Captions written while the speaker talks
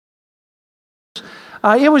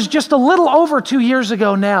It was just a little over 2 years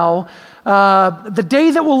ago now, the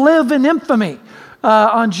day that will live in infamy.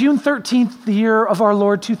 On June 13th, the year of our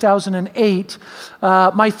Lord 2008,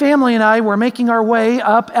 my family and I were making our way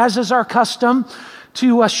up, as is our custom,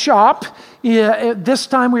 to a shop. This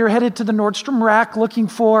time we were headed to the Nordstrom Rack looking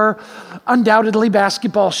for undoubtedly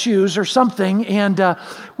basketball shoes or something, and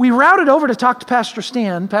we routed over to talk to Pastor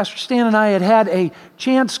Stan. Pastor Stan and I had a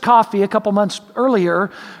chance coffee a couple months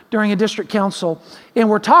earlier during a district council, and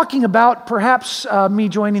we're talking about perhaps me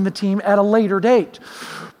joining the team at a later date.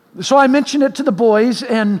 So I mentioned it to the boys,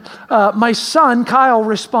 and my son, Kyle,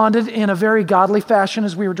 responded in a very godly fashion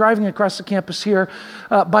as we were driving across the campus here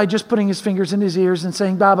by just putting his fingers in his ears and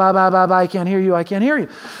saying, "Ba, ba, ba, ba, ba, I can't hear you, I can't hear you."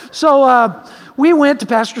 So we went to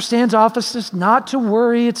Pastor Stan's office, just not to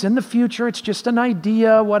worry, it's in the future, it's just an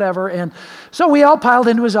idea, whatever. And so we all piled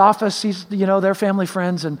into his office. He's, they're family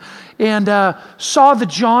friends, and saw the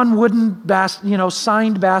John Wooden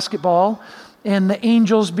signed basketball. And the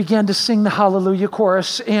angels began to sing the Hallelujah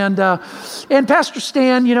chorus. And Pastor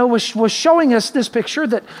Stan, was showing us this picture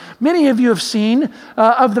that many of you have seen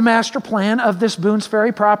of the master plan of this Boone's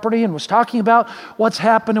Ferry property, and was talking about what's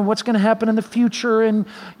happened and what's going to happen in the future. And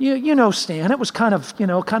Stan, it was kind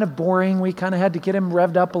of boring. We kind of had to get him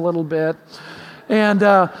revved up a little bit.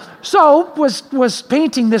 And so was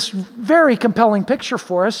painting this very compelling picture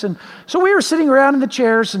for us. And so we were sitting around in the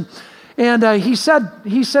chairs, and he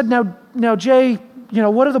said, now, Jay,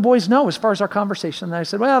 what do the boys know as far as our conversation? And I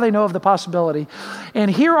said, well, they know of the possibility.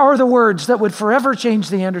 And here are the words that would forever change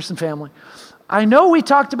the Anderson family. I know we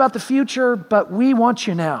talked about the future, but we want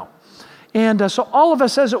you now. And so all of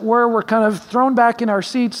us, as it were kind of thrown back in our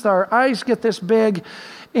seats. Our eyes get this big.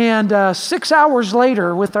 And 6 hours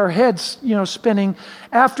later, with our heads, spinning,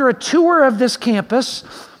 after a tour of this campus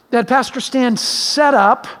that Pastor Stan set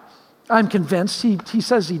up, I'm convinced, he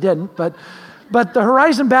says he didn't, but the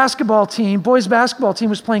Horizon basketball team, boys basketball team,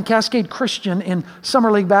 was playing Cascade Christian in Summer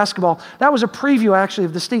League basketball. That was a preview, actually,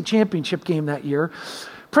 of the state championship game that year.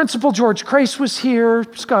 Principal George Crace was here.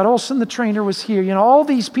 Scott Olson, the trainer, was here. All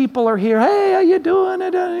these people are here. Hey, how you doing?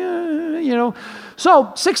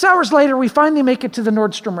 So 6 hours later, we finally make it to the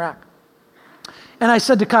Nordstrom Rack. And I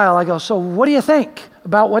said to Kyle, I go, so what do you think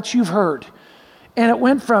about what you've heard? And it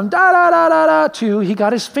went from da-da-da-da-da to he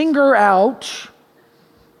got his finger out,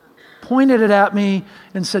 pointed it at me,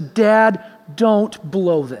 and said, "Dad, don't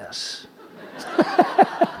blow this."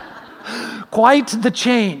 Quite the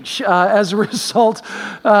change as a result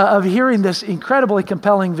of hearing this incredibly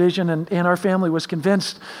compelling vision, and our family was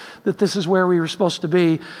convinced that this is where we were supposed to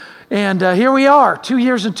be. And here we are, 2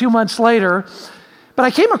 years and 2 months later. But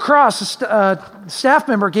I came across, a staff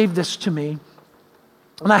member gave this to me,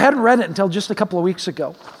 and I hadn't read it until just a couple of weeks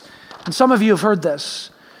ago. And some of you have heard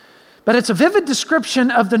this. But it's a vivid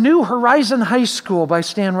description of the new Horizon High School by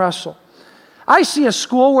Stan Russell. I see a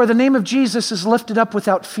school where the name of Jesus is lifted up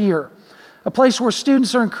without fear, a place where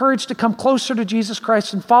students are encouraged to come closer to Jesus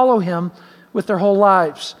Christ and follow him with their whole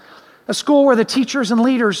lives, a school where the teachers and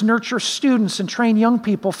leaders nurture students and train young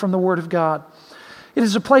people from the Word of God. It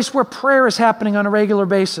is a place where prayer is happening on a regular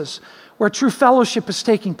basis, where true fellowship is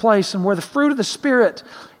taking place, and where the fruit of the Spirit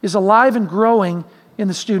is alive and growing in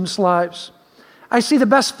the students' lives. I see the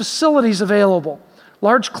best facilities available,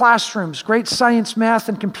 large classrooms, great science, math,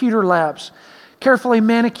 and computer labs, carefully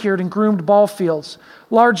manicured and groomed ball fields,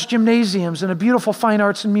 large gymnasiums, and a beautiful fine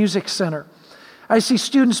arts and music center. I see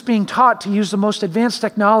students being taught to use the most advanced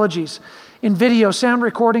technologies in video, sound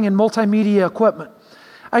recording, and multimedia equipment.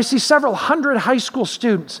 I see several hundred high school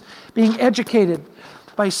students being educated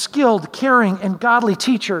by skilled, caring, and godly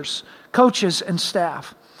teachers, coaches, and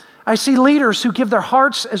staff. I see leaders who give their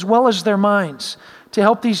hearts as well as their minds to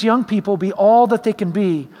help these young people be all that they can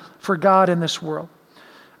be for God in this world.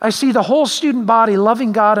 I see the whole student body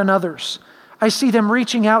loving God and others. I see them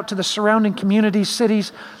reaching out to the surrounding communities,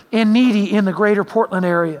 cities, and needy in the greater Portland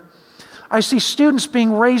area. I see students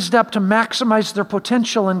being raised up to maximize their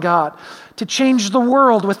potential in God, to change the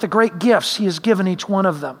world with the great gifts He has given each one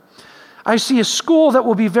of them. I see a school that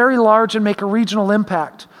will be very large and make a regional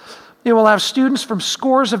impact. It will have students from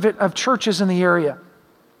scores of churches in the area.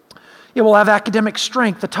 It will have academic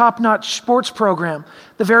strength, the top-notch sports program,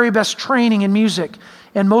 the very best training in music,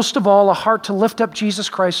 and most of all, a heart to lift up Jesus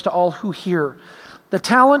Christ to all who hear. The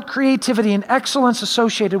talent, creativity, and excellence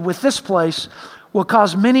associated with this place will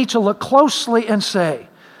cause many to look closely and say,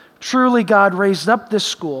 truly God raised up this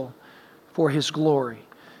school for His glory.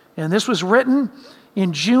 And this was written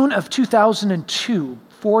in June of 2002,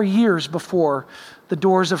 4 years before the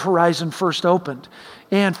doors of Horizon first opened.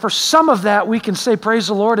 And for some of that, we can say praise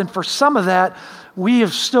the Lord, and for some of that, we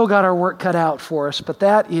have still got our work cut out for us. But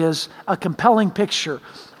that is a compelling picture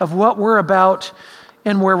of what we're about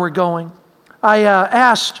and where we're going. I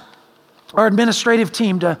asked our administrative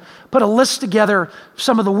team to put a list together of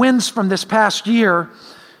some of the wins from this past year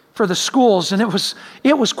for the schools, and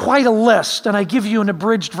it was quite a list, and I give you an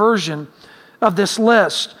abridged version of this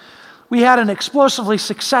list. We had an explosively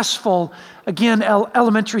successful, again,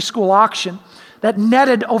 elementary school auction that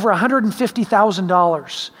netted over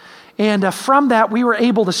 $150,000. And from that, we were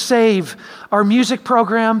able to save our music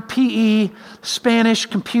program, PE, Spanish,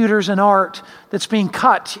 computers, and art that's being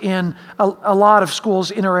cut in a lot of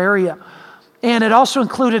schools in our area. And it also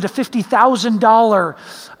included a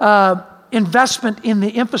 $50,000 investment in the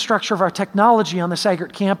infrastructure of our technology on the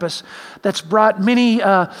Sagart campus that's brought many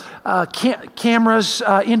cameras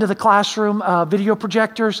into the classroom, video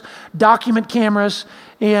projectors, document cameras,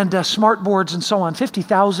 and smart boards and so on.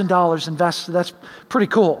 $50,000 invested. That's pretty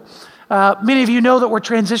cool. Many of you know that we're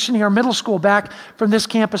transitioning our middle school back from this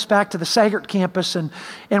campus back to the Sagart campus, and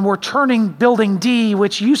we're turning Building D,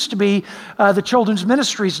 which used to be the Children's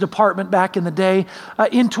Ministries Department back in the day,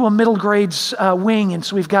 into a middle grades wing. And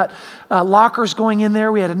so we've got lockers going in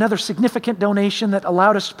there. We had another significant donation that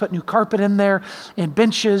allowed us to put new carpet in there and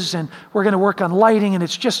benches, and we're going to work on lighting, and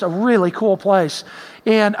it's just a really cool place.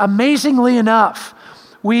 And amazingly enough,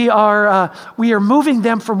 we are moving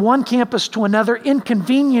them from one campus to another,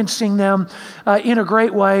 inconveniencing them in a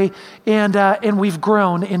great way, and we've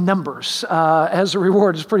grown in numbers as a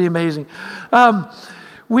reward. It's pretty amazing.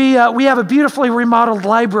 We have a beautifully remodeled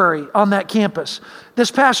library on that campus.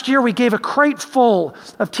 This past year, we gave a crate full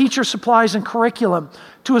of teacher supplies and curriculum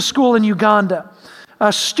to a school in Uganda.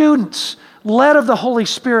 Students, led of the Holy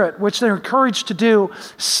Spirit, which they're encouraged to do,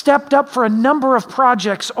 stepped up for a number of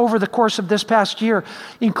projects over the course of this past year,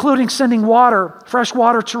 including sending fresh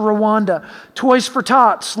water to Rwanda, Toys for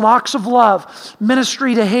Tots, Locks of Love,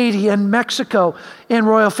 ministry to Haiti and Mexico, and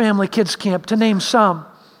Royal Family Kids Camp, to name some.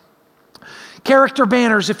 Character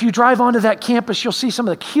banners. If you drive onto that campus, you'll see some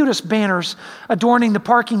of the cutest banners adorning the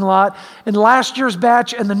parking lot. And last year's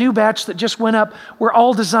batch and the new batch that just went up were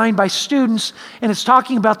all designed by students, and it's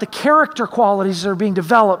talking about the character qualities that are being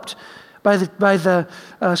developed by the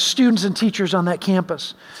students and teachers on that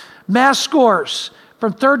campus. Mass scores.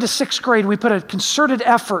 From 3rd to 6th grade, we put a concerted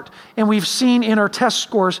effort, and we've seen in our test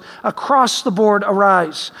scores across the board a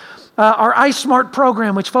rise. Our iSmart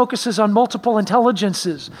program, which focuses on multiple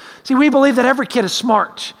intelligences. See, we believe that every kid is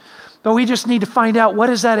smart, but we just need to find out what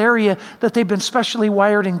is that area that they've been specially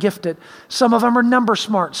wired and gifted. Some of them are number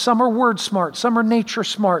smart, some are word smart, some are nature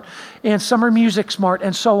smart, and some are music smart,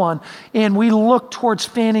 and so on. And we look towards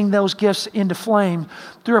fanning those gifts into flame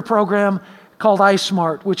through a program called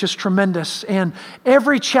iSmart, which is tremendous. And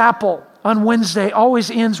every chapel on Wednesday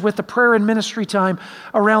always ends with the prayer and ministry time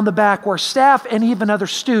around the back where staff and even other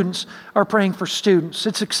students are praying for students.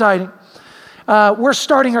 It's exciting. We're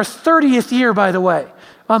starting our 30th year, by the way,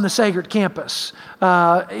 on the Sagart campus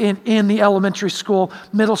in the elementary school.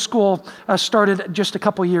 Middle school started just a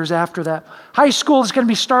couple years after that. High school is going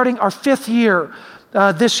to be starting our 5th year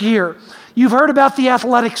this year. You've heard about the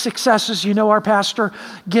athletic successes. You know our pastor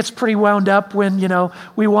gets pretty wound up when,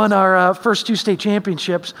 we won our first 2 state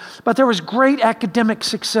championships. But there was great academic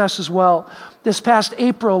success as well. This past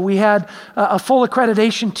April, we had a full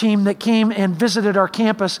accreditation team that came and visited our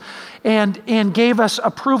campus and gave us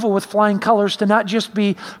approval with flying colors to not just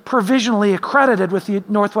be provisionally accredited with the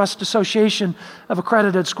Northwest Association of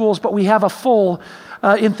Accredited Schools, but we have a full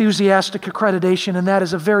enthusiastic accreditation, and that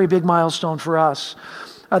is a very big milestone for us.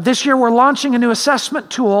 This year, we're launching a new assessment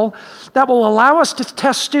tool that will allow us to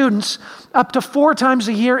test students up to 4 times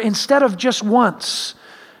a year instead of just once.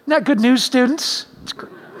 Isn't that good news, students? It's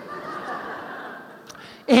great.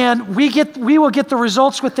 And we will get the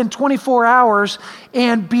results within 24 hours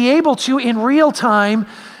and be able to, in real time,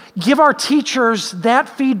 give our teachers that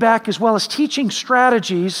feedback as well as teaching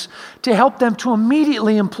strategies to help them to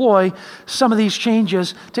immediately employ some of these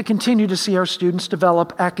changes to continue to see our students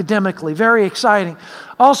develop academically. Very exciting.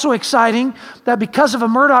 Also exciting that because of a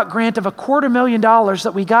Murdoch grant of $250,000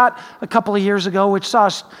 that we got a couple of years ago, which saw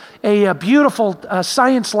a beautiful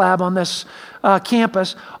science lab on this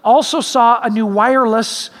campus, also saw a new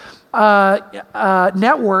wireless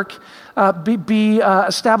network be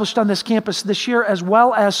established on this campus this year, as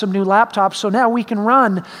well as some new laptops. So now we can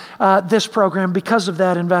run this program because of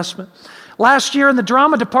that investment. Last year in the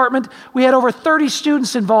drama department, we had over 30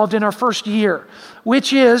 students involved in our first year,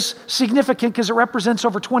 which is significant because it represents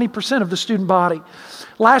over 20% of the student body.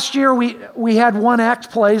 Last year, we had one-act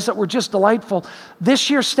plays that were just delightful. This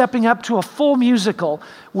year, stepping up to a full musical,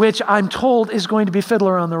 which I'm told is going to be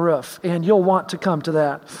Fiddler on the Roof, and you'll want to come to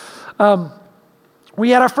that. We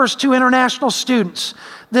had our first 2 international students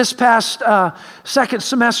this past second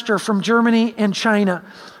semester from Germany and China.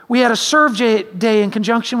 We had a serve day in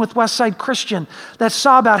conjunction with Westside Christian that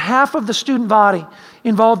saw about half of the student body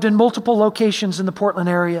involved in multiple locations in the Portland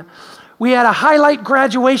area. We had a highlight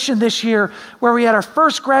graduation this year where we had our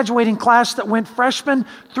first graduating class that went freshman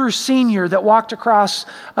through senior that walked across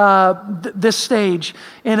this stage.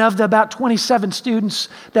 And of the about 27 students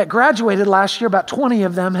that graduated last year, about 20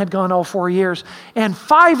 of them had gone all 4 years. And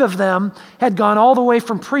 5 of them had gone all the way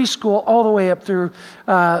from preschool all the way up through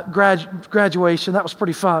graduation. That was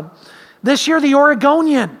pretty fun. This year, the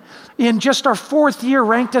Oregonian, in just our 4th year,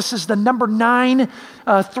 ranked us as the number 9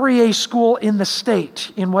 3A school in the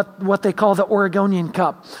state in what they call the Oregonian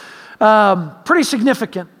Cup. Pretty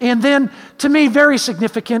significant. And then, to me, very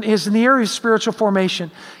significant is in the area of spiritual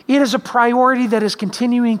formation. It is a priority that is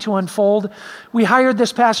continuing to unfold. We hired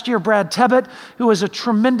this past year Brad Tebbett, who is a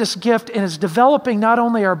tremendous gift and is developing not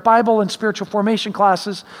only our Bible and spiritual formation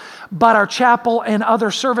classes, but our chapel and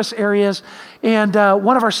other service areas. And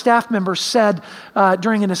one of our staff members said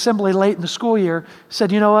during an assembly late in the school year,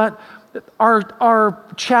 said, you know what? Our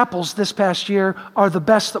chapels this past year are the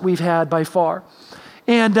best that we've had by far.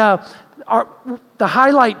 And the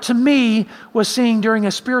highlight to me was seeing during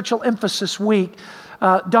a spiritual emphasis week,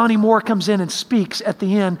 Donnie Moore comes in and speaks at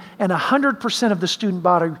the end, and 100% of the student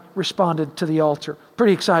body responded to the altar.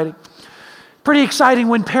 Pretty exciting. Pretty exciting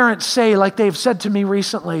when parents say, like they've said to me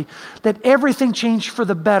recently, that everything changed for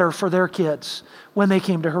the better for their kids when they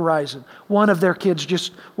came to Horizon. One of their kids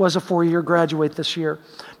just was a 4-year graduate this year.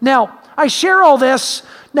 Now, I share all this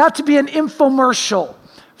not to be an infomercial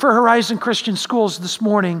for Horizon Christian Schools this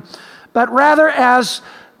morning, but rather as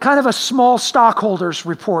kind of a small stockholders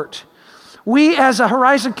report. We as a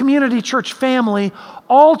Horizon Community Church family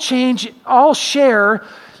all share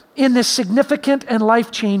in this significant and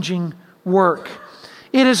life-changing work.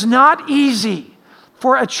 It is not easy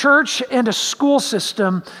for a church and a school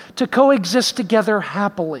system to coexist together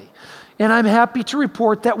happily. And I'm happy to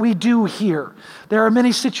report that we do here. There are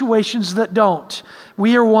many situations that don't.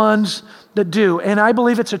 We are ones that do. And I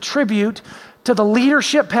believe it's a tribute to the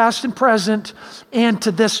leadership past and present and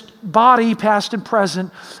to this body past and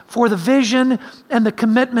present for the vision and the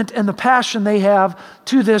commitment and the passion they have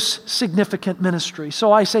to this significant ministry.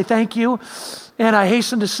 So I say thank you, and I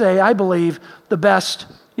hasten to say I believe the best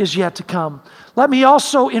is yet to come. Let me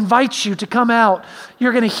also invite you to come out.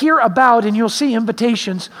 You're going to hear about, and you'll see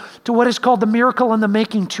invitations to what is called the Miracle in the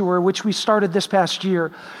Making Tour, which we started this past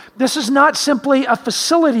year. This is not simply a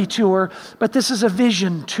facility tour, but this is a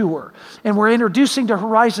vision tour. And we're introducing to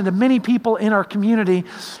Horizon to many people in our community.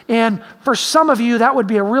 And for some of you, that would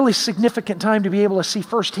be a really significant time to be able to see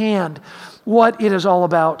firsthand what it is all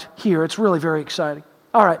about here. It's really very exciting.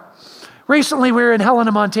 All right. Recently, we were in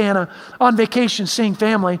Helena, Montana on vacation seeing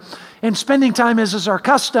family and spending time, as is our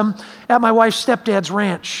custom, at my wife's stepdad's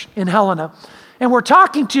ranch in Helena. And we're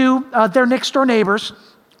talking to their next door neighbors.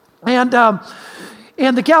 And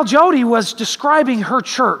the gal Jody was describing her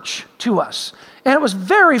church to us. And it was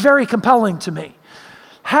very, very compelling to me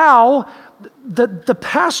how the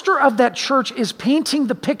pastor of that church is painting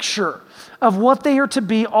the picture of what they are to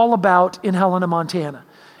be all about in Helena, Montana.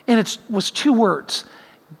 And it was 2 words: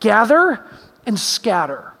 gather and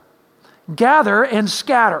scatter. Gather and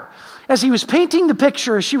scatter. As he was painting the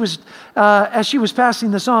picture, as she was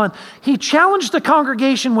passing this on, he challenged the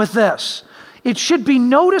congregation with this: it should be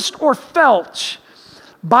noticed or felt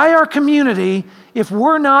by our community if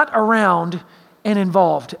we're not around and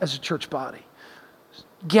involved as a church body.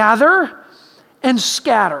 Gather and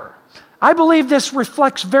scatter. I believe this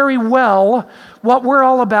reflects very well what we're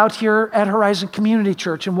all about here at Horizon Community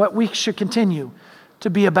Church and what we should continue to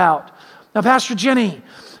be about. Now, Pastor Jenny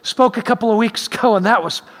spoke a couple of weeks ago, and that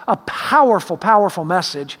was a powerful, powerful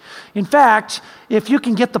message. In fact, if you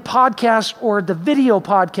can get the podcast or the video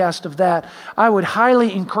podcast of that, I would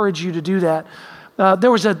highly encourage you to do that.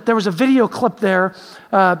 There was a video clip there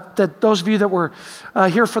that those of you that were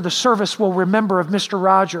here for the service will remember of Mr.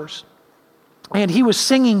 Rogers. And he was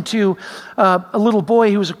singing to a little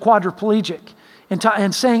boy who was a quadriplegic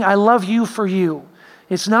and saying, "I love you for you.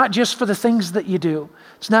 It's not just for the things that you do.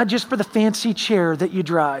 It's not just for the fancy chair that you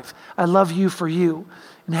drive. I love you for you."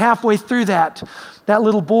 And halfway through that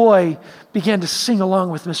little boy began to sing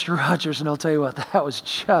along with Mr. Rogers, and I'll tell you what, that was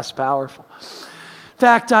just powerful.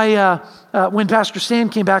 fact, when Pastor Stan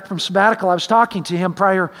came back from sabbatical, I was talking to him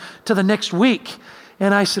prior to the next week.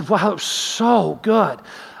 And I said, wow, it was so good.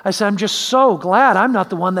 I said, I'm just so glad I'm not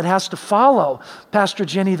the one that has to follow Pastor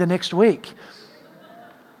Jenny the next week.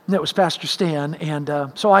 And it was Pastor Stan. And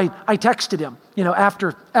so I texted him,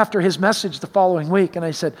 after his message the following week. And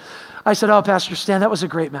I said, oh, Pastor Stan, that was a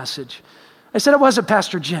great message. I said, it wasn't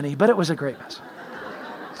Pastor Jenny, but it was a great message.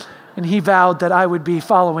 And he vowed that I would be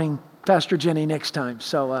following Pastor Jenny next time.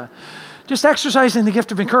 So just exercising the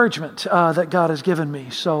gift of encouragement that God has given me.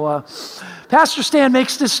 So Pastor Stan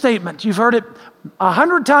makes this statement. You've heard it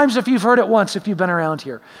 100 times if you've heard it once, if you've been around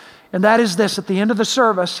here. And that is this: at the end of the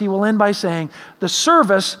service, he will end by saying, the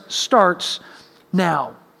service starts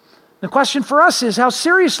now. The question for us is, how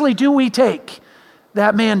seriously do we take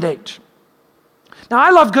that mandate? Now,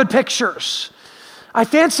 I love good pictures. I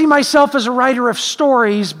fancy myself as a writer of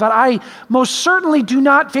stories, but I most certainly do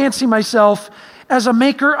not fancy myself as a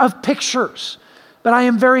maker of pictures. But I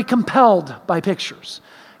am very compelled by pictures.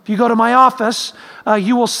 If you go to my office,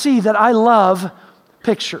 you will see that I love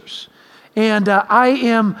pictures. And I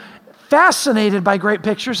am fascinated by great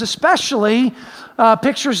pictures, especially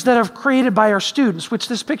pictures that are created by our students, which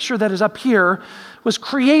this picture that is up here was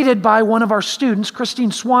created by one of our students.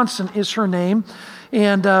 Christine Swanson is her name.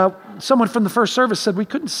 And someone from the first service said we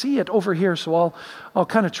couldn't see it over here, so I'll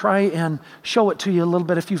kind of try and show it to you a little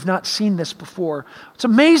bit if you've not seen this before. What's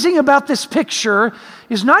amazing about this picture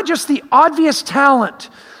is not just the obvious talent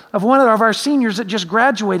of one of our seniors that just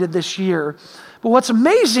graduated this year, but what's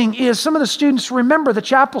amazing is some of the students remember the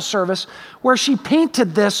chapel service where she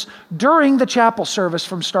painted this during the chapel service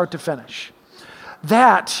from start to finish.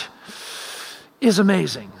 That is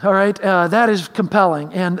amazing, all right? That is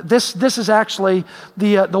compelling. And this is actually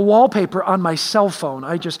the wallpaper on my cell phone.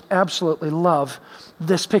 I just absolutely love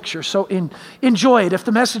this picture. So enjoy it. If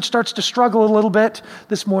the message starts to struggle a little bit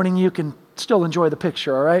this morning, you can still enjoy the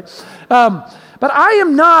picture, all right? But I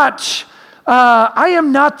am not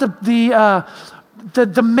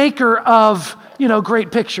the maker of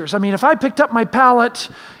great pictures. I mean, if I picked up my palette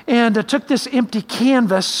and took this empty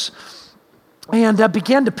canvas and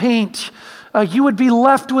began to paint, you would be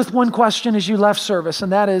left with one question as you left service,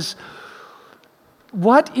 and that is,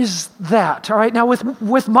 what is that? All right, now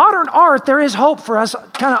with modern art, there is hope for us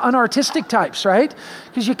kind of unartistic types, right?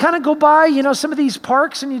 Because you kind of go by, some of these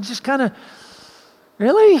parks and you just kind of,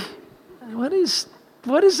 really? What is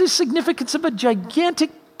the significance of a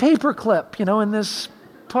gigantic paperclip, in this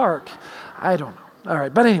park? I don't know. All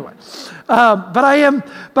right, but anyway, but I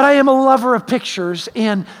am a lover of pictures,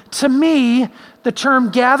 and to me, the term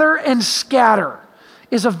gather and scatter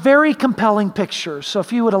is a very compelling picture. So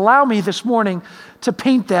if you would allow me this morning to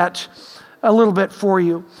paint that a little bit for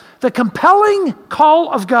you. The compelling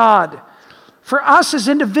call of God for us as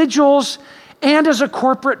individuals and as a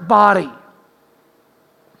corporate body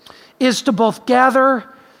is to both gather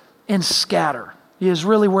and scatter, is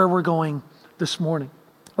really where we're going this morning.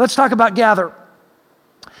 Let's talk about gather,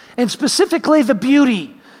 and specifically the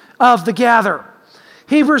beauty of the gather.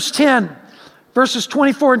 Hebrews 10, verses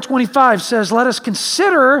 24 and 25 says, let us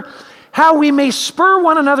consider how we may spur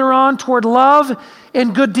one another on toward love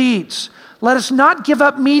and good deeds. Let us not give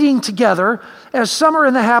up meeting together, as some are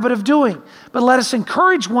in the habit of doing, but let us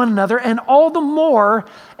encourage one another, and all the more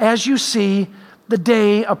as you see the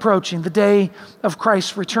day approaching, the day of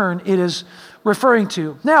Christ's return it is referring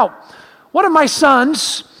to. Now, one of my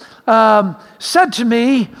sons said to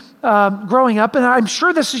me growing up, and I'm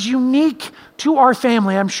sure this is unique to our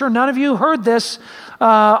family. I'm sure none of you heard this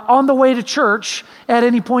on the way to church at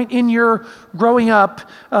any point in your growing up,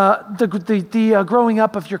 the growing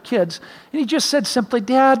up of your kids. And he just said simply,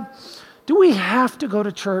 Dad, do we have to go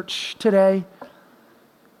to church today?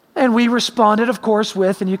 And we responded, of course,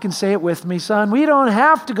 with, and you can say it with me, son, we don't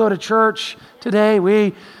have to go to church today.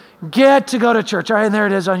 We get to go to church. All right, and there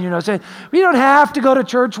it is on your notes. We don't have to go to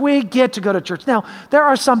church. We get to go to church. Now, there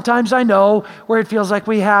are some times I know where it feels like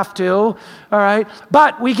we have to, all right,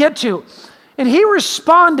 but we get to. And he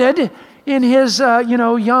responded in his,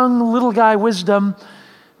 young little guy wisdom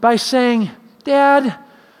by saying, Dad,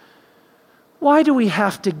 why do we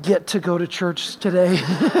have to get to go to church today?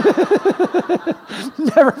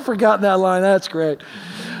 Never forgotten that line. That's great.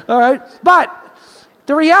 All right. But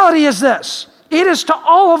the reality is this. It is to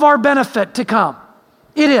all of our benefit to come.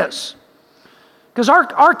 It is. Because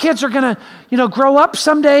our kids are going to, grow up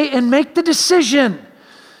someday and make the decision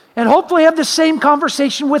and hopefully have the same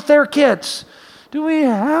conversation with their kids. Do we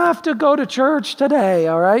have to go to church today?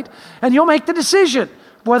 All right. And you'll make the decision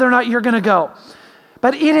whether or not you're going to go.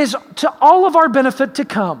 But it is to all of our benefit to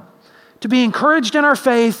come, to be encouraged in our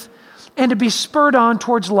faith, and to be spurred on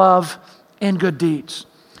towards love and good deeds.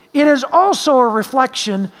 It is also a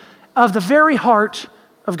reflection of the very heart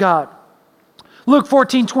of God. Luke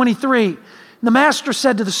 14:23, the master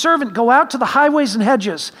said to the servant, "Go out to the highways and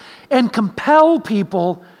hedges and compel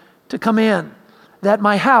people to come in, that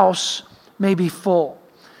my house may be full."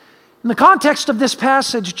 In the context of this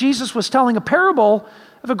passage, Jesus was telling a parable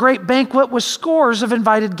of a great banquet with scores of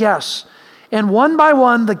invited guests. And one by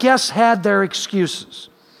one, the guests had their excuses.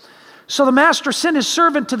 So the master sent his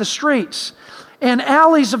servant to the streets and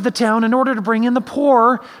alleys of the town in order to bring in the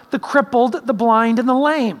poor, the crippled, the blind, and the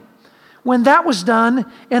lame. When that was done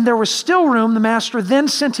and there was still room, the master then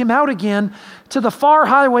sent him out again to the far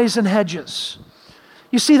highways and hedges.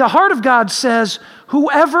 You see, the heart of God says,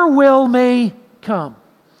 whoever will may come.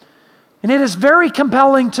 And it is very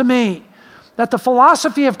compelling to me that the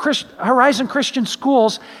philosophy of Horizon Christian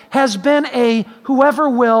Schools has been a whoever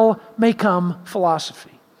will may come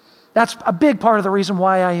philosophy. That's a big part of the reason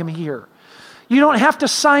why I am here. You don't have to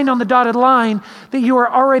sign on the dotted line that you are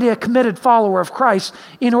already a committed follower of Christ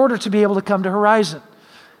in order to be able to come to Horizon.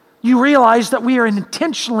 You realize that we are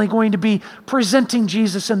intentionally going to be presenting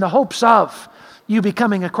Jesus in the hopes of you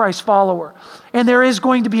becoming a Christ follower. And there is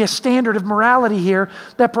going to be a standard of morality here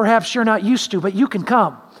that perhaps you're not used to, but you can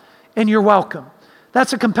come and you're welcome.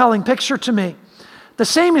 That's a compelling picture to me. The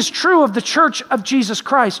same is true of the Church of Jesus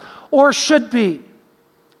Christ, or should be.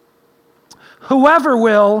 Whoever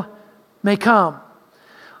will may come.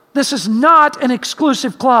 This is not an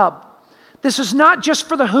exclusive club. This is not just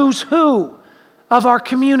for the who's who of our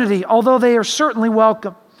community, although they are certainly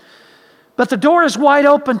welcome. But the door is wide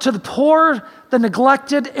open to the poor, the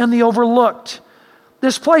neglected, and the overlooked.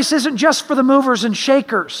 This place isn't just for the movers and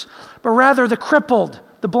shakers, but rather the crippled,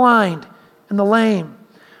 the blind, and the lame.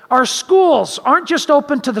 Our schools aren't just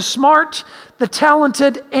open to the smart, the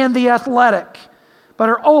talented, and the athletic, but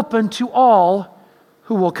are open to all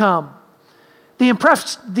who will come. The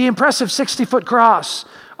impressive 60-foot cross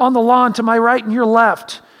on the lawn to my right and your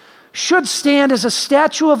left should stand as a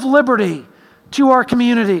statue of liberty to our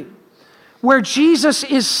community, where Jesus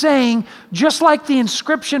is saying, just like the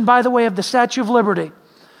inscription, by the way, of the Statue of Liberty,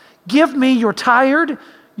 give me your tired,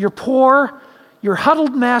 your poor, your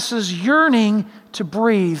huddled masses yearning to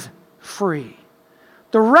breathe free.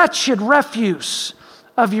 The wretched refuse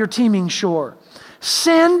of your teeming shore.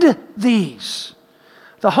 Send these,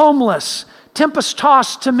 the homeless,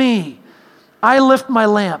 tempest-tossed to me. I lift my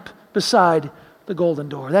lamp beside the golden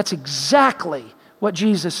door. That's exactly what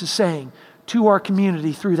Jesus is saying to our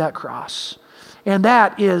community through that cross. And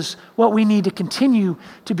that is what we need to continue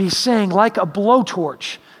to be saying like a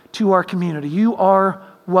blowtorch to our community. You are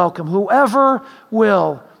welcome. Whoever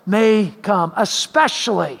will may come,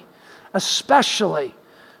 especially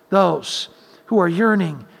those who are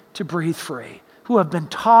yearning to breathe free, who have been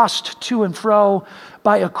tossed to and fro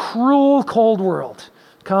by a cruel, cold world.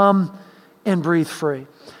 Come and breathe free.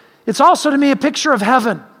 It's also to me a picture of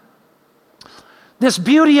heaven. This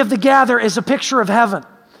beauty of the gather is a picture of heaven.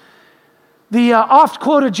 The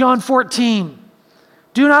oft-quoted John 14,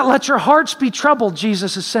 do not let your hearts be troubled,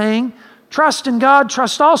 Jesus is saying. Trust in God,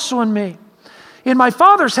 trust also in me. In my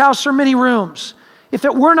Father's house are many rooms. If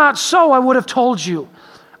it were not so, I would have told you.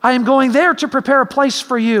 I am going there to prepare a place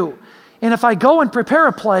for you. And if I go and prepare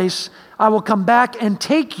a place, I will come back and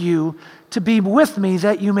take you to be with me,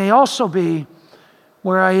 that you may also be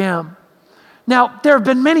where I am. Now, there have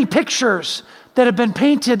been many pictures that have been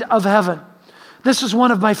painted of heaven. This is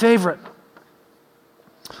one of my favorite.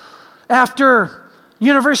 After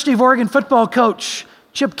University of Oregon football coach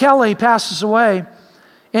Chip Kelly passes away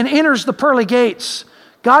and enters the pearly gates,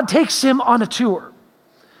 God takes him on a tour.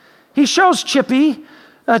 He shows Chippy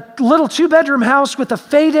a little 2-bedroom house with a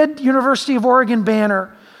faded University of Oregon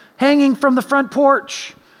banner hanging from the front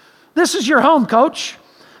porch. This is your home, coach.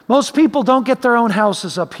 Most people don't get their own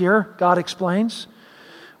houses up here, God explains.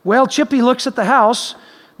 Well, Chippy looks at the house,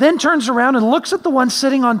 then turns around and looks at the one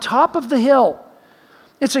sitting on top of the hill.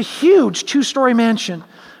 It's a huge 2-story mansion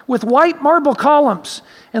with white marble columns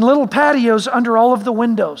and little patios under all of the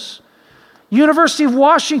windows. University of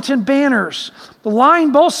Washington banners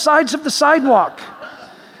line both sides of the sidewalk,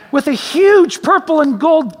 with a huge purple and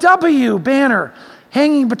gold W banner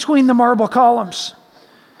hanging between the marble columns.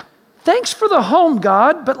 Thanks for the home,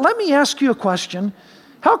 God, but let me ask you a question.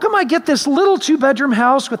 How come I get this little 2-bedroom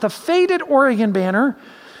house with a faded Oregon banner,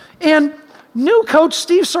 and new coach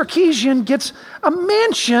Steve Sarkisian gets a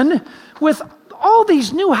mansion with all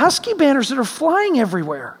these new Husky banners that are flying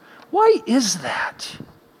everywhere? Why is that?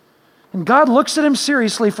 And God looks at him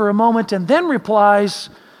seriously for a moment and then replies,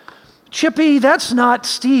 Chippy, that's not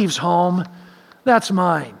Steve's home, that's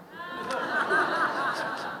mine.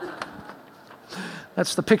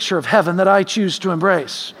 That's the picture of heaven that I choose to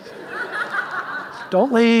embrace.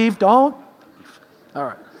 Don't leave, don't. All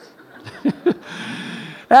right.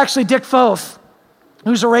 Actually, Dick Foth,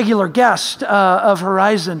 who's a regular guest of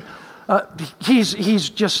Horizon, he's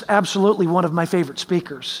just absolutely one of my favorite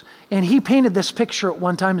speakers. And he painted this picture at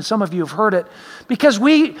one time, and some of you have heard it, because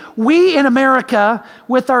we in America,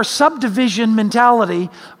 with our subdivision mentality,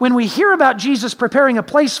 when we hear about Jesus preparing a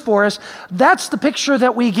place for us, that's the picture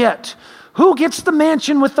that we get. Who gets the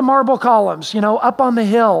mansion with the marble columns, up on the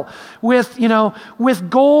hill with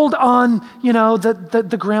gold on,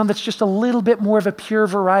 the ground that's just a little bit more of a pure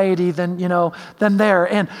variety than there.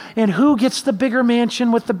 And who gets the bigger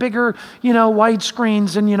mansion with the bigger, wide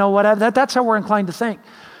screens and, whatever. That's how we're inclined to think.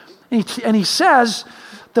 And he says,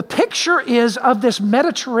 the picture is of this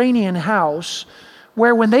Mediterranean house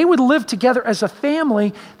where when they would live together as a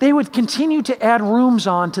family, they would continue to add rooms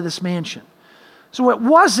on to this mansion. So it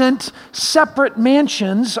wasn't separate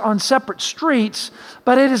mansions on separate streets,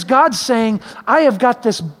 but it is God saying, I have got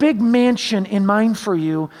this big mansion in mind for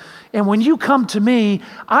you, and when you come to me,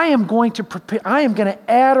 I am going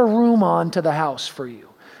to add a room on to the house for you.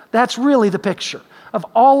 That's really the picture of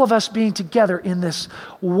all of us being together in this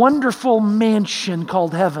wonderful mansion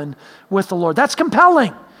called heaven with the Lord. That's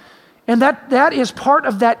compelling. And that is part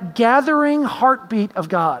of that gathering heartbeat of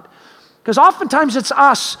God. Because oftentimes it's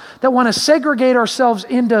us that want to segregate ourselves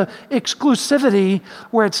into exclusivity,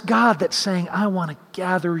 where it's God that's saying, I want to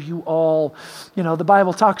gather you all. The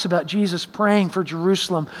Bible talks about Jesus praying for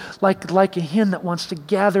Jerusalem like a hen that wants to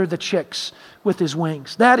gather the chicks with his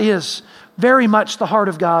wings. That is very much the heart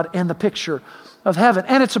of God and the picture of heaven.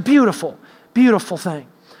 And it's a beautiful, beautiful thing.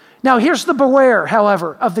 Now here's the beware,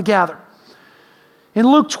 however, of the gather. In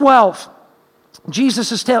Luke 12,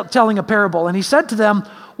 Jesus is telling a parable, and he said to them,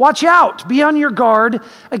 watch out, be on your guard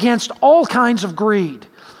against all kinds of greed.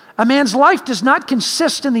 A man's life does not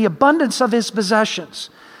consist in the abundance of his possessions.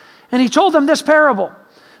 And he told them this parable.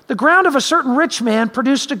 The ground of a certain rich man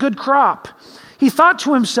produced a good crop. He thought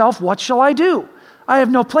to himself, what shall I do? I have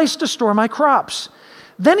no place to store my crops.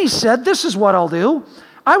 Then he said, this is what I'll do.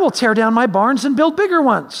 I will tear down my barns and build bigger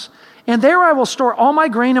ones. And there I will store all my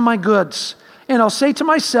grain and my goods. And I'll say to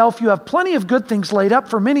myself, you have plenty of good things laid up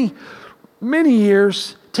for many, many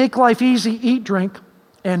years. Take life easy, eat, drink,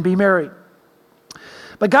 and be merry.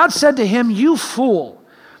 But God said to him, you fool,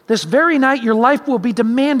 this very night your life will be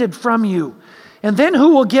demanded from you. And then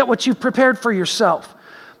who will get what you've prepared for yourself?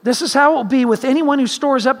 This is how it will be with anyone who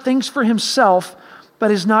stores up things for himself,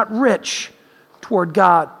 but is not rich toward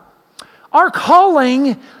God. Our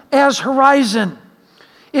calling as Horizon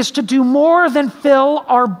is to do more than fill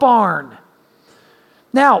our barn.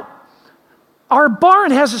 Now, our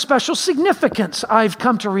barn has a special significance, I've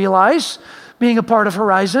come to realize, being a part of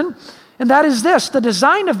Horizon, and that is this. The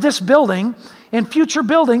design of this building and future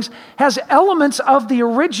buildings has elements of the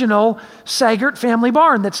original Saggart family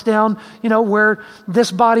barn that's down, where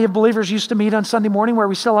this body of believers used to meet on Sunday morning, where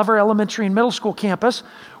we still have our elementary and middle school campus,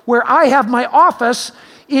 where I have my office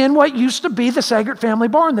in what used to be the Saggart family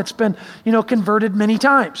barn that's been, converted many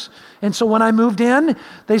times. And so when I moved in,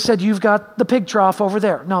 they said, you've got the pig trough over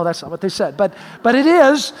there. No, that's not what they said. But it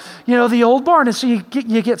is, the old barn. And so you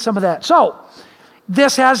get some of that. So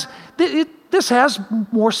this has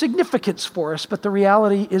more significance for us. But the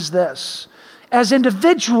reality is this. As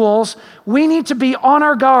individuals, we need to be on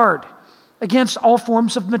our guard against all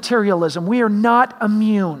forms of materialism. We are not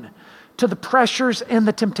immune to the pressures and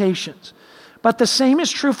the temptations. But the same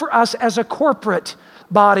is true for us as a corporate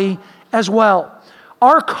body as well.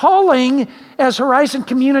 Our calling as Horizon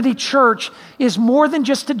Community Church is more than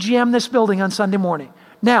just to jam this building on Sunday morning.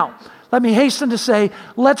 Now, let me hasten to say,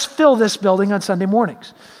 let's fill this building on Sunday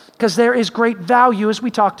mornings, because there is great value, as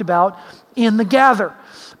we talked about, in the gather.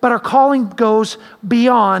 But our calling goes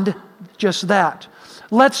beyond just that.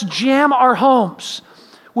 Let's jam our homes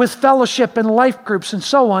with fellowship and life groups and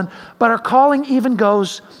so on, but our calling even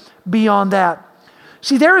goes beyond that.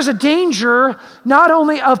 See, there is a danger not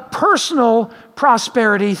only of personal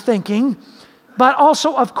prosperity thinking, but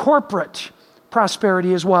also of corporate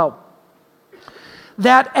prosperity as well.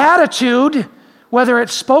 That attitude, whether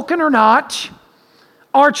it's spoken or not,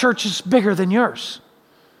 our church is bigger than yours.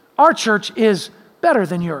 Our church is better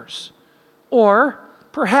than yours. Or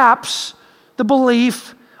perhaps the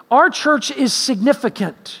belief, our church is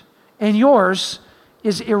significant and yours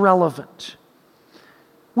is irrelevant.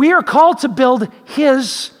 We are called to build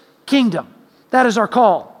His kingdom. That is our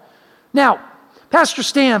call. Now, Pastor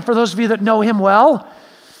Stan, for those of you that know him well,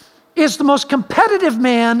 is the most competitive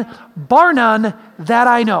man, bar none, that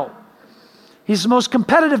I know. He's the most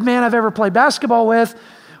competitive man I've ever played basketball with,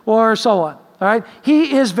 or so on. All right?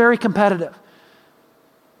 He is very competitive.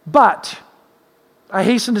 But I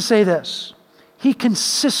hasten to say this. He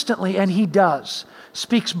consistently, and he does,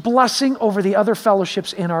 speaks blessing over the other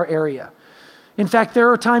fellowships in our area. In fact, there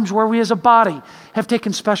are times where we as a body have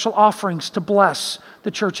taken special offerings to bless the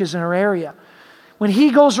churches in our area. When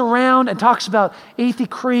he goes around and talks about Athey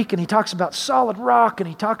Creek, and he talks about Solid Rock, and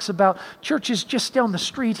he talks about churches just down the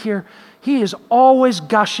street here, he is always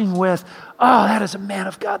gushing with, oh, that is a man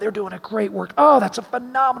of God. They're doing a great work. Oh, that's a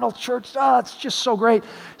phenomenal church. Oh, it's just so great.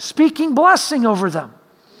 Speaking blessing over them.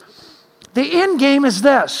 The end game is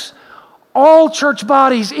this: all church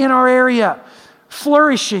bodies in our area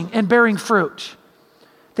flourishing and bearing fruit.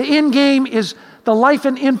 The end game is the life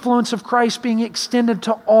and influence of Christ being extended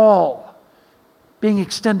to all. Being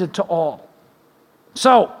extended to all.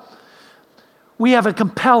 So, we have a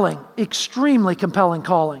compelling, extremely compelling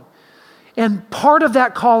calling. And part of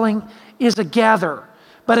that calling is a gather,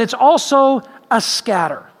 but it's also a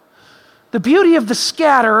scatter. The beauty of the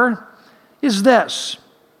scatter is this.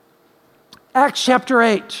 Acts chapter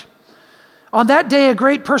 8. On that day, a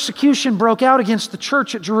great persecution broke out against the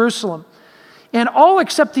church at Jerusalem, and all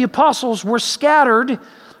except the apostles were scattered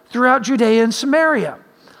throughout Judea and Samaria.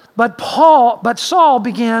 But Saul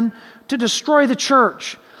began to destroy the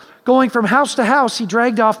church. Going from house to house, he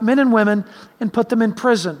dragged off men and women and put them in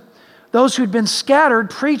prison. Those who'd been scattered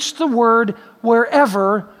preached the word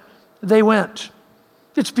wherever they went.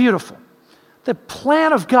 It's beautiful. The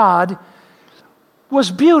plan of God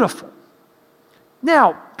was beautiful.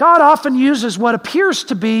 Now, God often uses what appears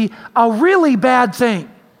to be a really bad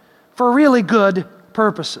thing for really good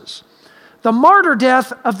purposes. The martyr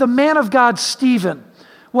death of the man of God, Stephen,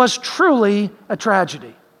 was truly a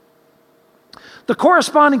tragedy. The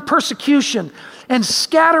corresponding persecution and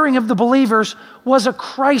scattering of the believers was a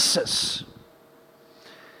crisis.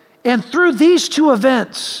 And through these two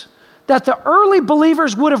events, that the early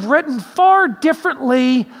believers would have written far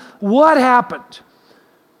differently what happened.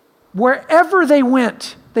 Wherever they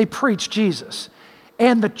went, they preached Jesus.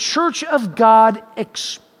 And the church of God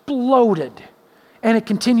exploded. And it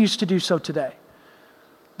continues to do so today.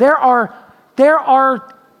 There are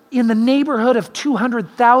in the neighborhood of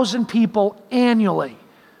 200,000 people annually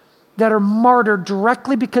that are martyred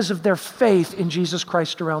directly because of their faith in Jesus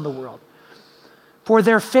Christ around the world. For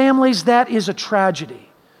their families, that is a tragedy.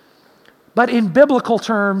 But in biblical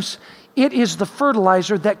terms, it is the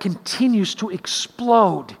fertilizer that continues to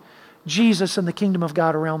explode Jesus and the kingdom of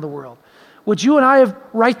God around the world. Would you and I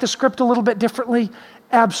write the script a little bit differently?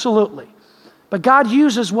 Absolutely. But God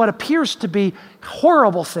uses what appears to be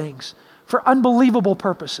horrible things for unbelievable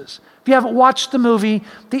purposes. If you haven't watched the movie,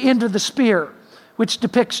 The End of the Spear, which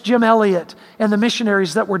depicts Jim Elliot and the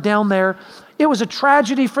missionaries that were down there, it was a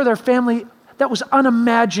tragedy for their family that was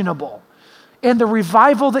unimaginable. And the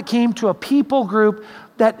revival that came to a people group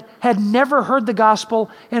that had never heard the gospel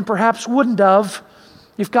and perhaps wouldn't have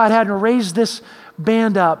if God hadn't raised this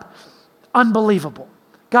band up, unbelievable.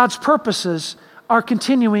 God's purposes are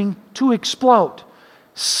continuing to explode.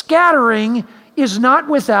 Scattering is not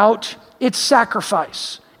without its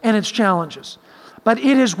sacrifice and its challenges, but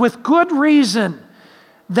it is with good reason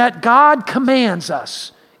that God commands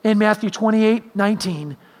us in Matthew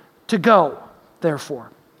 28:19 to go,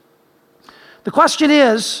 therefore. The question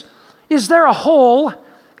is there a hole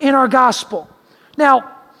in our gospel?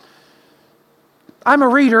 Now, I'm a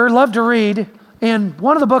reader, love to read, and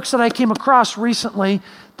one of the books that I came across recently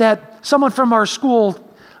that someone from our school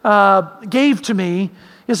gave to me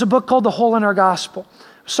is a book called The Hole in Our Gospel.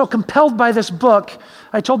 So compelled by this book,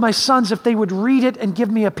 I told my sons if they would read it and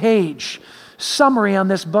give me a page summary on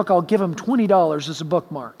this book, I'll give them $20 as a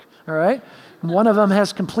bookmark, all right? One of them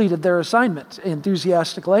has completed their assignment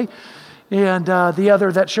enthusiastically, and the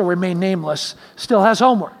other that shall remain nameless still has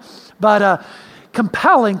homework. But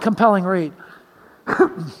compelling read.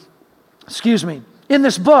 Excuse me. In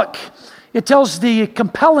this book, it tells the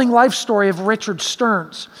compelling life story of Richard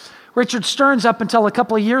Stearns. Richard Stearns, up until a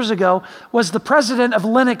couple of years ago, was the president of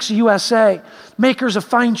Lenox USA, makers of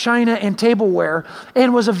fine china and tableware,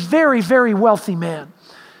 and was a very, very wealthy man.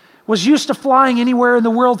 Was used to flying anywhere in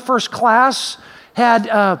the world first class, had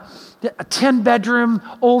a 10-bedroom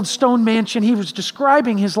old stone mansion. He was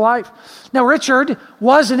describing his life. Now, Richard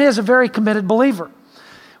was and is a very committed believer.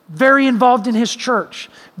 Very involved in his church,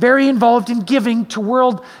 very involved in giving to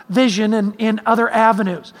World Vision and in other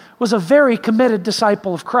avenues, was a very committed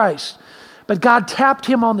disciple of Christ. But God tapped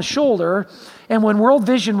him on the shoulder, and when World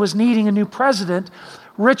Vision was needing a new president,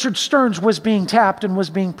 Richard Stearns was being tapped and was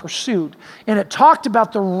being pursued. And it talked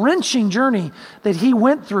about the wrenching journey that he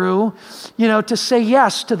went through, to say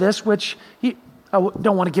yes to this, which I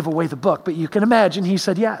don't want to give away the book, but you can imagine he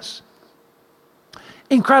said yes.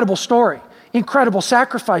 Incredible story. incredible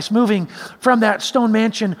sacrifice, moving from that stone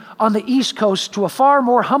mansion on the East Coast to a far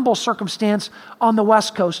more humble circumstance on the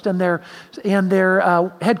West Coast and their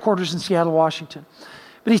headquarters in Seattle, Washington.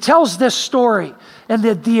 But he tells this story, and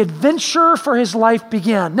the adventure for his life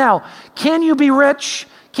began. Now, can you be rich?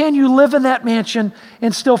 Can you live in that mansion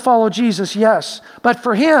and still follow Jesus? Yes. But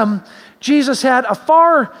for him, Jesus had a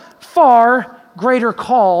far, far greater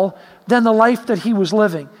call than the life that he was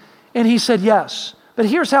living. And he said yes. But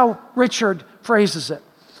here's how Richard phrases it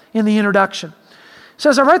in the introduction. He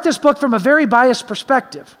says, I write this book from a very biased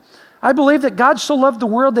perspective. I believe that God so loved the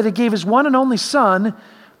world that he gave his one and only Son,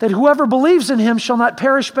 that whoever believes in him shall not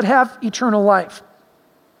perish but have eternal life.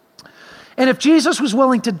 And if Jesus was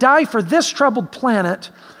willing to die for this troubled planet,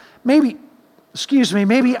 maybe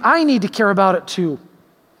I need to care about it too.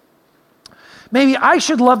 Maybe I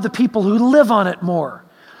should love the people who live on it more.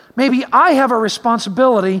 Maybe I have a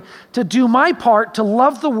responsibility to do my part to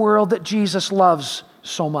love the world that Jesus loves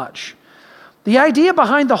so much. The idea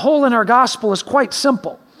behind the hole in our gospel is quite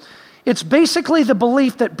simple. It's basically the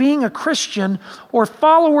belief that being a Christian or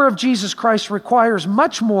follower of Jesus Christ requires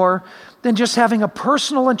much more than just having a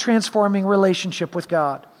personal and transforming relationship with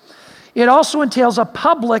God. It also entails a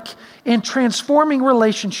public and transforming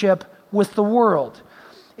relationship with the world.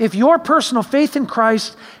 If your personal faith in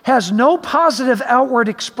Christ has no positive outward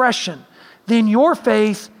expression, then your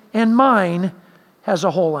faith and mine has a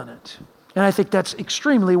hole in it. And I think that's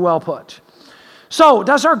extremely well put. So,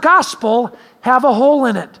 does our gospel have a hole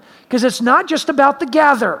in it? Because it's not just about the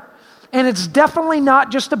gather, and it's definitely not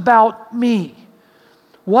just about me.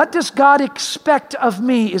 What does God expect of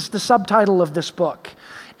me is the subtitle of this book.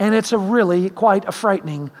 And it's really quite a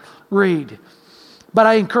frightening read. But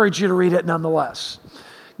I encourage you to read it nonetheless.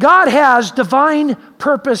 God has divine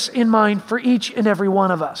purpose in mind for each and every one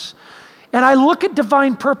of us. And I look at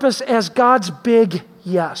divine purpose as God's big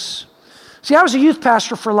yes. See, I was a youth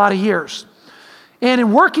pastor for a lot of years. And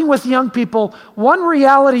in working with young people, one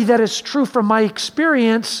reality that is true from my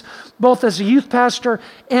experience, both as a youth pastor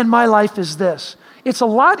and my life, is this. It's a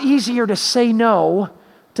lot easier to say no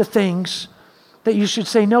to things that you should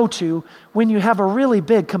say no to when you have a really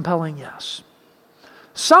big, compelling yes.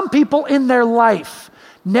 Some people in their life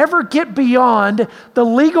never get beyond the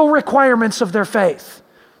legal requirements of their faith.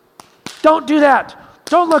 Don't do that.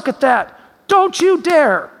 Don't look at that. Don't you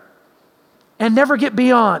dare. And never get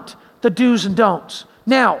beyond the do's and don'ts.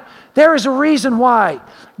 Now, there is a reason why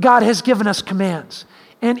God has given us commands,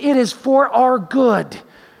 and it is for our good.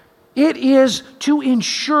 It is to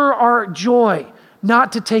ensure our joy,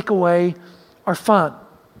 not to take away our fun.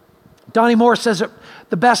 Donnie Moore says it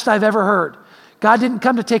the best I've ever heard. God didn't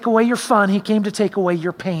come to take away your fun, he came to take away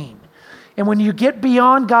your pain. And when you get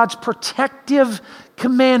beyond God's protective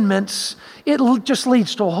commandments, it just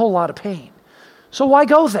leads to a whole lot of pain. So why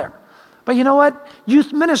go there? But you know what?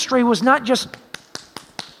 Youth ministry was not just,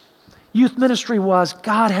 youth ministry was,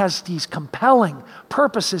 God has these compelling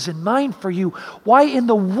purposes in mind for you. Why in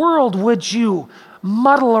the world would you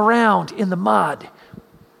muddle around in the mud?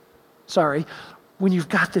 When you've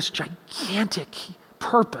got this gigantic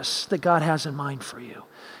purpose that God has in mind for you.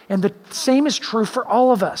 And the same is true for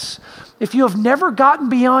all of us. If you have never gotten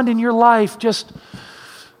beyond in your life, just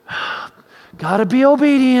gotta be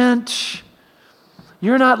obedient,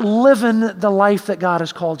 you're not living the life that God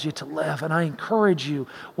has called you to live. And I encourage you,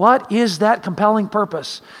 what is that compelling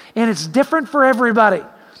purpose? And it's different for everybody.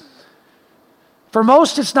 For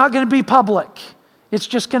most, it's not going to be public. It's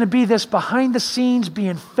just going to be this behind the scenes,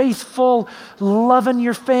 being faithful, loving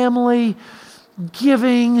your family,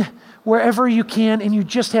 giving wherever you can, and you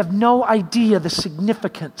just have no idea the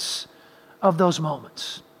significance of those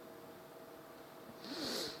moments.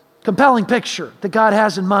 Compelling picture that God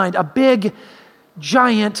has in mind. A big,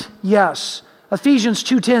 giant yes. Ephesians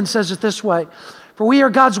 2:10 says it this way. For we are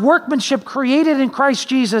God's workmanship created in Christ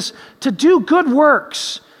Jesus to do good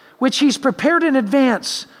works, which he's prepared in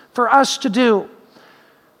advance for us to do.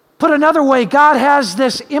 Put another way, God has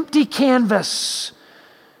this empty canvas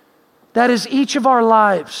that is each of our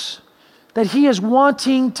lives, that he is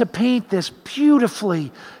wanting to paint this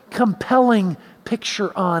beautifully compelling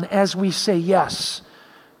picture on as we say yes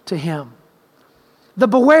to him. The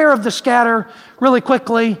beware of the scatter, really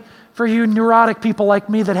quickly, for you neurotic people like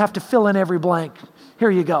me that have to fill in every blank. Here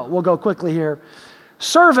you go. We'll go quickly here.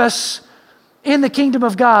 Service in the kingdom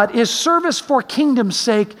of God is service for kingdom's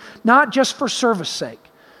sake, not just for service sake.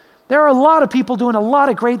 There are a lot of people doing a lot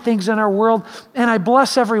of great things in our world, and I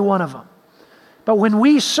bless every one of them. But when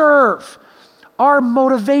we serve, our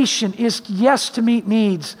motivation is, yes, to meet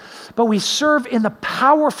needs, but we serve in the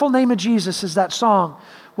powerful name of Jesus, as that song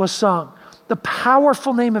was sung. the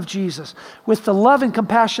powerful name of Jesus, with the love and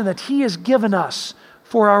compassion that he has given us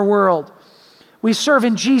for our world. We serve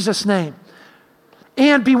in Jesus' name.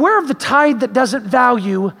 And beware of the tide that doesn't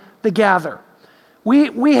value the gather.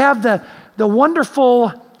 We have the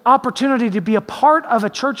wonderful opportunity to be a part of a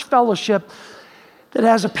church fellowship that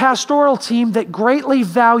has a pastoral team that greatly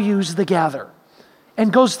values the gather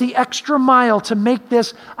and goes the extra mile to make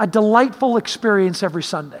this a delightful experience every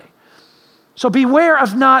Sunday. So beware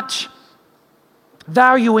of not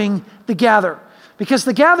valuing the gather, because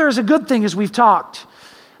the gather is a good thing, as we've talked.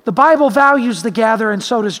 The Bible values the gather, and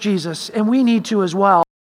so does Jesus, and we need to as well.